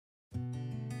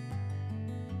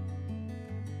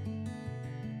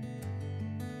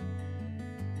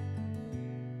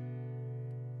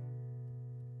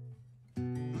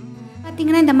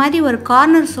பார்த்தீங்கன்னா இந்த மாதிரி ஒரு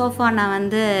கார்னர் சோஃபா நான்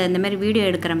வந்து இந்த மாதிரி வீடியோ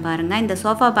எடுக்கிறேன் பாருங்கள். இந்த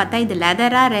சோஃபா பார்த்தா இது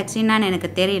லெதரா ரெக்ஸினான்னு எனக்கு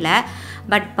தெரியல.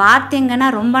 பட் பார்த்தீங்கன்னா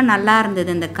ரொம்ப நல்லா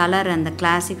இருந்தது. இந்த கலர் அந்த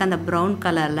கிளாசிக் அந்த ப்ரௌன்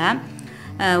கலரில்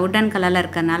உட்டன் கலரில்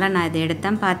இருக்கிறதுனால நான் இதை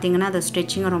எடுத்தேன். பார்த்தீங்கன்னா அது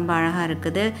ஸ்டிச்சிங்கும் ரொம்ப அழகாக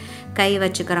இருக்குது. கை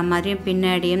வச்சுக்கிற மாதிரியும்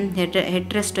பின்னாடியும்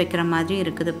ஹெட் ரெஸ்ட் வைக்கிற மாதிரியும்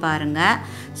இருக்குது பாருங்கள்.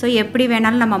 ஸோ எப்படி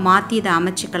வேணாலும் நம்ம மாற்றி இதை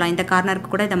அமைச்சிக்கலாம். இந்த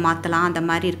கார்னருக்கு கூட இதை மாற்றலாம். அந்த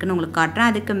மாதிரி இருக்குதுன்னு உங்களுக்கு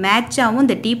காட்டுறேன். அதுக்கு மேட்சாகவும்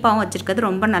இந்த டீப்பாகவும் வச்சுருக்கிறது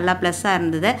ரொம்ப நல்லா ப்ளஸ்ஸாக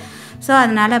இருந்தது. ஸோ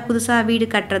அதனால் புதுசாக வீடு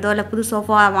கட்டுறதோ இல்லை புது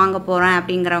சோஃபா வாங்க போகிறேன்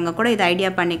அப்படிங்கிறவங்க கூட இதை ஐடியா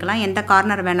பண்ணிக்கலாம். எந்த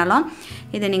கார்னர் வேணாலும்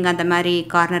இதை நீங்கள் அந்த மாதிரி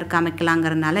கார்னருக்கு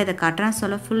அமைக்கலாங்கிறதுனால இதை காட்டுறேன்.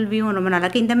 சொல்ல ஃபுல் வியூவும் ரொம்ப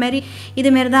நல்லாயிருக்கு. இந்தமாரி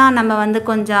இதுமாரி தான் நம்ம வந்து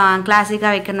கொஞ்சம்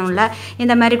கிளாசிக்காக வைக்கணும்ல.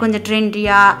 இந்த மாதிரி கொஞ்சம்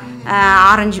ட்ரெண்டியாக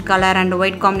orange colour and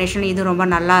white combination இது ரொம்ப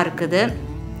நல்லா இருக்குது.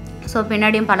 ஸோ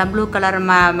பின்னாடியும் பல ப்ளூ கலர்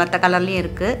மற்ற கலர்லேயும்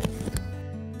இருக்குது.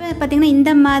 இப்போ பார்த்திங்கன்னா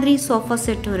இந்த மாதிரி சோஃபா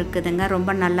செட்டும் இருக்குதுங்க.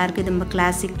 ரொம்ப நல்லாயிருக்கு. இது ரொம்ப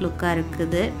கிளாசிக் லுக்காக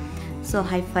இருக்குது. ஸோ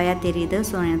ஹைஃபையாக தெரியுது.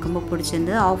 ஸோ எனக்கு ரொம்ப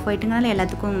பிடிச்சிருந்து. ஆஃப் ஒயிட்டுங்கனால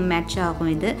எல்லாத்துக்கும் மேட்ச்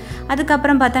ஆகும் இது.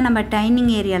 அதுக்கப்புறம் பார்த்தா நம்ம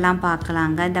டைனிங் ஏரியாலாம்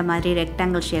பார்க்கலாங்க. இந்த மாதிரி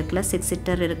ரெக்டாங்கிள் ஷேப்பில் 6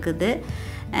 சீட்டர் இருக்குது.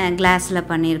 கிளாஸில்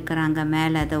பண்ணியிருக்கிறாங்க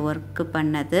மேலே அதை ஒர்க்கு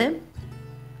பண்ணது.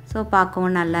 ஸோ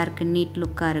பார்க்கவும் நல்லாயிருக்கு. நீட்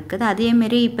லுக்காக இருக்குது.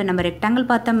 அதேமாரி இப்போ நம்ம ரெக்டாங்கிள்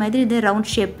பார்த்த மாதிரி இது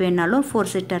ரவுண்ட் ஷேப் வேணாலும்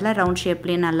 4 சீட்டரில் ரவுண்ட்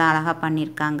ஷேப்லேயும் நல்லா அழகாக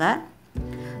பண்ணியிருக்காங்க.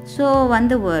 ஸோ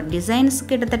வந்து டிசைன்ஸ்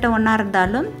கிட்டத்தட்ட ஒன்றா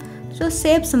இருந்தாலும் ஸோ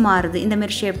ஷேப்ஸ் மாறுது.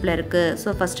 இந்தமாரி ஷேப்பில் இருக்குது. ஸோ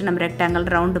ஃபஸ்ட்டு நம்ம ரெக்டாங்கிள்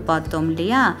ரவுண்டு பார்த்தோம்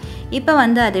இல்லையா. இப்போ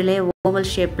வந்து அதிலே ஓவல்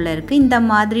ஷேப்பில் இருக்குது. இந்த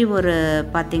மாதிரி ஒரு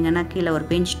பார்த்திங்கன்னா கீழே ஒரு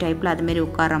பெஞ்ச் டைப்பில் அதுமாரி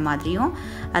உட்கார மாதிரியும்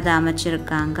அதை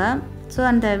அமைச்சிருக்காங்க. ஸோ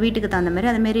அந்த வீட்டுக்கு தகுந்த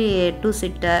மாதிரி அதுமாரி 2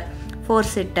 சீட்டர் 4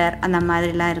 சீட்டர் அந்த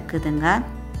மாதிரிலாம் இருக்குதுங்க.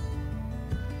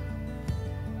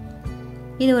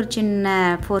 இது ஒரு சின்ன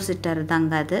 4 சீட்டர்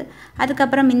தாங்க அது.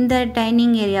 அதுக்கப்புறம் இந்த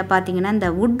டைனிங் ஏரியா பார்த்திங்கன்னா இந்த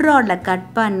வுட் ராடில் கட்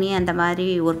பண்ணி அந்த மாதிரி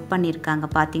ஒர்க் பண்ணியிருக்காங்க.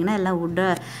 பார்த்திங்கன்னா எல்லாம் வுட்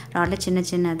ராடில் சின்ன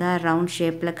சின்னதாக ரவுண்ட்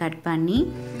ஷேப்பில் கட் பண்ணி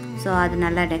ஸோ அது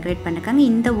நல்லா டெக்கரேட் பண்ணியிருக்காங்க.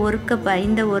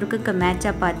 இந்த ஒர்க்குக்கு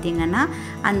மேட்சாக பார்த்திங்கன்னா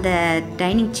அந்த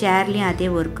டைனிங் சேர்லேயும் அதே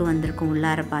ஒர்க்கு வந்திருக்கும்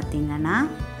உள்ளார பார்த்திங்கன்னா.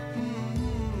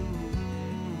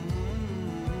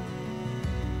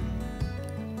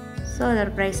 ஸோ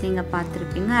அதோட ப்ரைஸ் நீங்கள்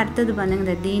பார்த்துருப்பீங்க. அடுத்தது வந்து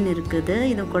இந்த தீன் இருக்குது.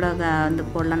 இது கூட வந்து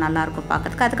போடலாம், நல்லாயிருக்கும்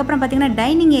பார்க்கறதுக்கு. அதுக்கப்புறம் பார்த்திங்கன்னா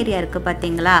டைனிங் ஏரியா இருக்குது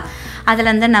பார்த்திங்களா. அதில்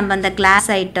வந்து நம்ம அந்த கிளாஸ்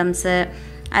ஐட்டம்ஸு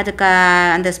அதுக்கு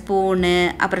அந்த ஸ்பூனு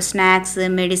அப்புறம் ஸ்நாக்ஸு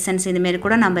மெடிசன்ஸ் இதுமாரி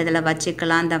கூட நம்ம இதில்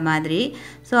வச்சுக்கலாம் அந்த மாதிரி.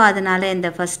 ஸோ அதனால்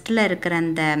இந்த ஃபஸ்ட்டில் இருக்கிற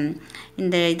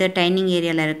இந்த இது டைனிங்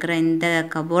ஏரியாவில் இருக்கிற இந்த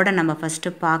கபோர்டை நம்ம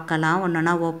ஃபஸ்ட்டு பார்க்கலாம்.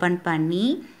 ஒன்றா ஓப்பன் பண்ணி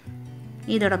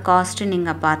இதோட காஸ்ட்டு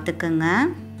நீங்கள் பார்த்துக்குங்க.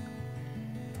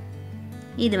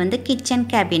 இது வந்து கிச்சன்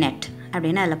கேபினெட்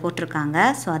அப்படின்னு அதில் போட்டிருக்காங்க.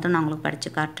 ஸோ அதுவும் நான் உங்களுக்கு படித்து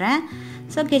காட்டுறேன்.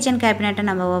 ஸோ கிச்சன் கேபினெட்டை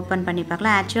நம்ம ஓப்பன் பண்ணி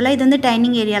பார்க்கலாம். ஆக்சுவலாக இது வந்து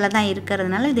டைனிங் ஏரியாவில் தான்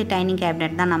இருக்கிறதுனால இது டைனிங்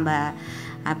கேபினெட் தான் நம்ம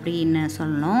அப்படின்னு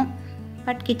சொல்லணும்.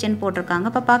 பட் கிச்சன்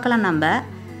போட்டிருக்காங்க. இப்போ பார்க்கலாம். நம்ம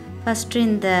ஃபஸ்ட்டு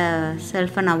இந்த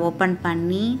செல்ஃபை நான் ஓப்பன்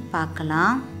பண்ணி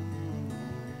பார்க்கலாம்.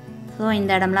 ஸோ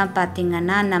இந்த இடம்லாம்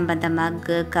பார்த்திங்கன்னா நம்ம இந்த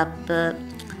மக்கு கப்பு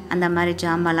அந்த மாதிரி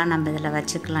ஜாமான்லாம் நம்ம இதில்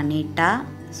வச்சுக்கலாம் நீட்டாக.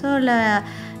 ஸோ இல்லை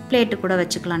பிளேட்டு கூட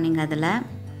வச்சுக்கலாம் நீங்கள் அதில்.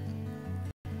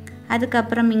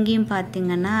 அதுக்கப்புறம் இங்கேயும்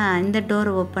பார்த்திங்கன்னா இந்த டோர்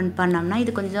ஓப்பன் பண்ணோம்னா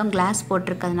இது கொஞ்சம் கிளாஸ்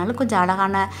போட்டிருக்கிறதுனால கொஞ்சம்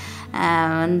அழகான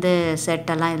வந்து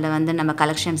செட்டெல்லாம் இதில் வந்து நம்ம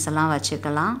கலெக்ஷன்ஸ் எல்லாம்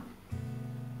வச்சுக்கலாம்.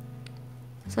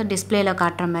 ஸோ டிஸ்பிளேயில்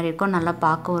காட்டுற மாதிரி இருக்கும். நல்லா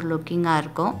பார்க்க ஒரு லுக்கிங்காக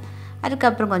இருக்கும்.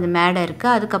 அதுக்கப்புறம் கொஞ்சம் மேடை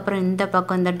இருக்குது. அதுக்கப்புறம் இந்த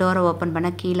பக்கம் இந்த டோரை ஓப்பன்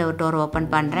பண்ணால் கீழே ஒரு டோரை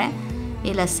ஓப்பன் பண்ணுறேன்.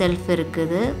 இதில் செல்ஃப்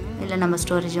இருக்குது. இல்லை நம்ம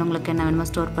ஸ்டோரேஜ் உங்களுக்கு என்ன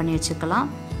வேணுமோ ஸ்டோர் பண்ணி வச்சுக்கலாம்.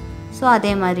 ஸோ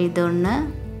அதே மாதிரி இது ஒன்று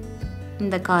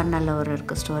இந்த கார்னரில் ஒரு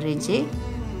இருக்குது ஸ்டோரேஜ்.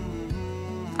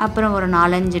 அப்புறம் ஒரு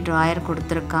 4-5 ட்ராயர்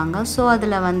கொடுத்துருக்காங்க. ஸோ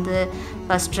அதில் வந்து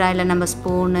ஃபஸ்ட் ட்ராயில் நம்ம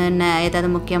ஸ்பூனு ஏதாவது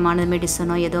முக்கியமான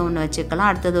மெடிசனோ ஏதோ ஒன்று வச்சுக்கலாம்.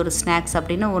 அடுத்தது ஒரு ஸ்நாக்ஸ்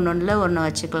அப்படின்னு ஒன்று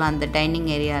வச்சுக்கலாம் அந்த டைனிங்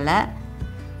ஏரியாவில்.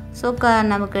 ஸோ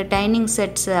நமக்கு டைனிங்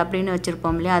செட்ஸ் அப்படின்னு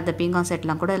வச்சுருப்போம் இல்லையா, அந்த பீங்கான்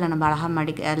செட்லாம் கூட இதில் நம்ம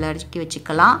அழகாக அதில் அடுக்கி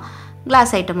வச்சுக்கலாம்.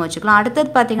 கிளாஸ் ஐட்டம் வச்சுக்கலாம்.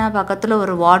 அடுத்தது பார்த்திங்கன்னா பக்கத்தில்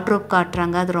ஒரு வார்ட்ரோப்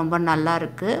காட்டுறாங்க. அது ரொம்ப நல்லா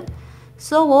இருக்குது.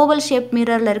 ஸோ ஓவல் ஷேப்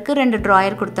மிரரில் இருக்குது. 2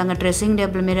 ட்ராயர் கொடுத்தாங்க. ட்ரெஸ்ஸிங்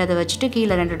டேபிள் மாரி அதை வச்சுட்டு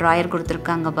கீழே 2 ட்ராயர்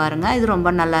கொடுத்துருக்காங்க பாருங்கள். இது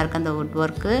ரொம்ப நல்லாயிருக்கு அந்த வுட்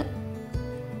ஒர்க்கு.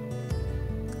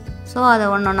 ஸோ அதை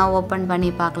ஒன்றா ஓப்பன் பண்ணி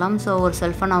பார்க்கலாம். ஸோ ஒரு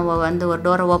செல்ஃபை நான் வந்து ஒரு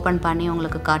டோரை ஓப்பன் பண்ணி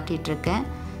உங்களுக்கு காட்டிகிட்ருக்கேன்.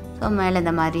 ஸோ மேலே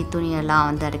இந்த மாதிரி துணியெல்லாம்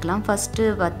வந்து அடிக்கலாம். ஃபஸ்ட்டு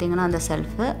பார்த்திங்கன்னா அந்த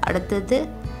செல்ஃபு. அடுத்தது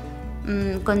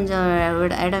கொஞ்சம்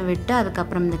இடம் விட்டு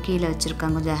அதுக்கப்புறம் இந்த கீழே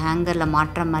வச்சுருக்காங்க. கொஞ்சம் ஹேங்கரில்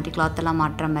மாட்டுற மாதிரி கிளாத்தெல்லாம்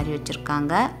மாட்டுற மாதிரி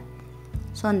வச்சுருக்காங்க.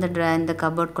 ஸோ இந்த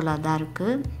கபோர்டுக்குள்ளே தான்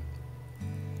இருக்குது.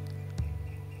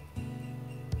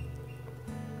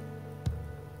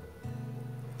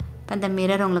 இப்போ இந்த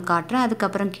மிரர் உங்களுக்கு காட்டுறேன்.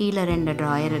 அதுக்கப்புறம் கீழே 2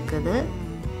 ட்ராயர் இருக்குது.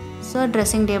 ஸோ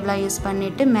ட்ரெஸ்ஸிங் டேபிளாக யூஸ்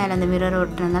பண்ணிவிட்டு மேலே அந்த மிரர்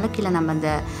ஒட்டுறதுனால கீழே நம்ம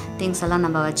இந்த திங்ஸ் எல்லாம்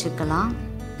நம்ம வச்சுக்கலாம்.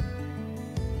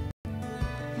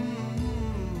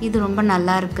 இது ரொம்ப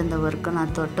நல்லா இருக்குது இந்த ஒர்க்கு.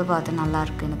 நான் தொட்டு பார்த்து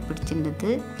நல்லாயிருக்கு, எனக்கு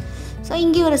பிடிச்சிருந்தது. ஸோ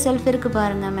இங்கே ஒரு செல்ஃப் இருக்குது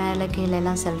பாருங்கள், மேலே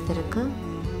கீழெல்லாம் செல்ஃப் இருக்குது.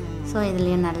 ஸோ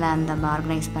இதுலேயும் நல்லா அந்த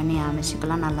ஆர்கனைஸ் பண்ணி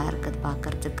அமைச்சுக்கலாம், நல்லா இருக்குது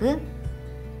பார்க்குறதுக்கு.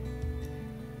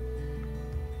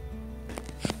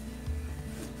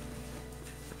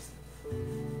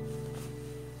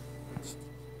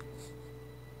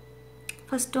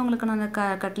 ஃபஸ்ட்டு உங்களுக்கு நான் அந்த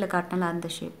கட்டில் காட்டினால அந்த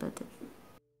ஷேப் அது.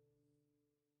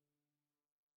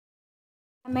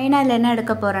 மெயினாக இதில் என்ன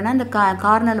எடுக்க போகிறேன்னா, இந்த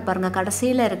கார்னரில் பாருங்கள்,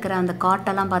 கடைசியில் இருக்கிற அந்த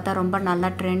காட்டெல்லாம் பார்த்தா ரொம்ப நல்லா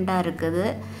ட்ரெண்டாக இருக்குது.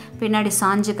 பின்னாடி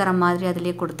சாஞ்சிக்கிற மாதிரி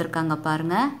அதுலேயே கொடுத்துருக்காங்க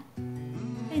பாருங்கள்.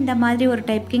 இந்த மாதிரி ஒரு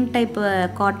கிங் டைப்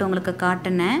காட் உங்களுக்கு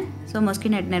காட்டினேன். ஸோ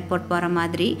மொஸ்கிட்டோ நெட் போட்டு போகிற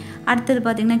மாதிரி. அடுத்தது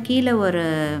பார்த்திங்கன்னா கீழே ஒரு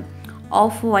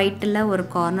ஆஃப் ஒயிட்டில் ஒரு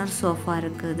கார்னர் சோஃபா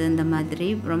இருக்குது. இந்த மாதிரி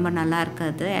ரொம்ப நல்லா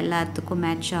இருக்குது, எல்லாத்துக்கும்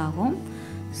மேட்ச் ஆகும்.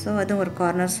 ஸோ அது ஒரு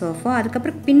கார்னர் சோஃபா.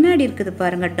 அதுக்கப்புறம் பின்னாடி இருக்குது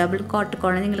பாருங்கள், டபுள் காட்,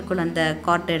 குழந்தைங்களுக்குள்ள அந்த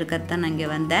காட் எடுக்கிறது தான் நான் இங்கே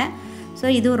வந்தேன். ஸோ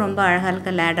இதுவும் ரொம்ப அழகாக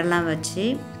இருக்க லேடர்லாம் வச்சு,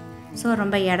 ஸோ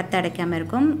ரொம்ப இடத்த அடைக்காமல்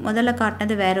இருக்கும். முதல்ல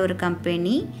காட்டினது வேறு ஒரு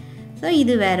கம்பெனி, ஸோ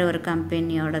இது வேறு ஒரு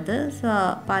கம்பெனியோடது. ஸோ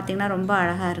பார்த்திங்கன்னா ரொம்ப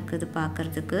அழகாக இருக்குது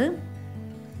பார்க்குறதுக்கு.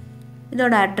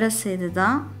 இதோட அட்ரஸ் இது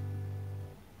தான்.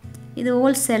 இது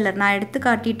ஹோல்சேலர், நான் எடுத்து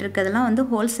காட்டிகிட்டு இருக்கிறதெல்லாம் வந்து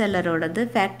ஹோல்சேலரோடது.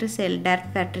 ஃபேக்ட்ரி சேல்,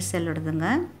 டேரக்ட் ஃபேக்ட்ரி சேலோடதுங்க,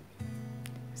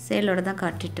 சேலோட தான்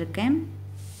காட்டிகிட்ருக்கேன்.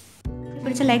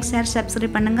 பிடிச்ச லைக், ஷேர்,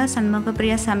 சப்ஸ்கிரைப் பண்ணுங்கள்.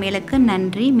 சண்முகப்பிரியா சமையலுக்கு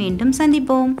நன்றி. மீண்டும்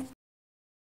சந்திப்போம்.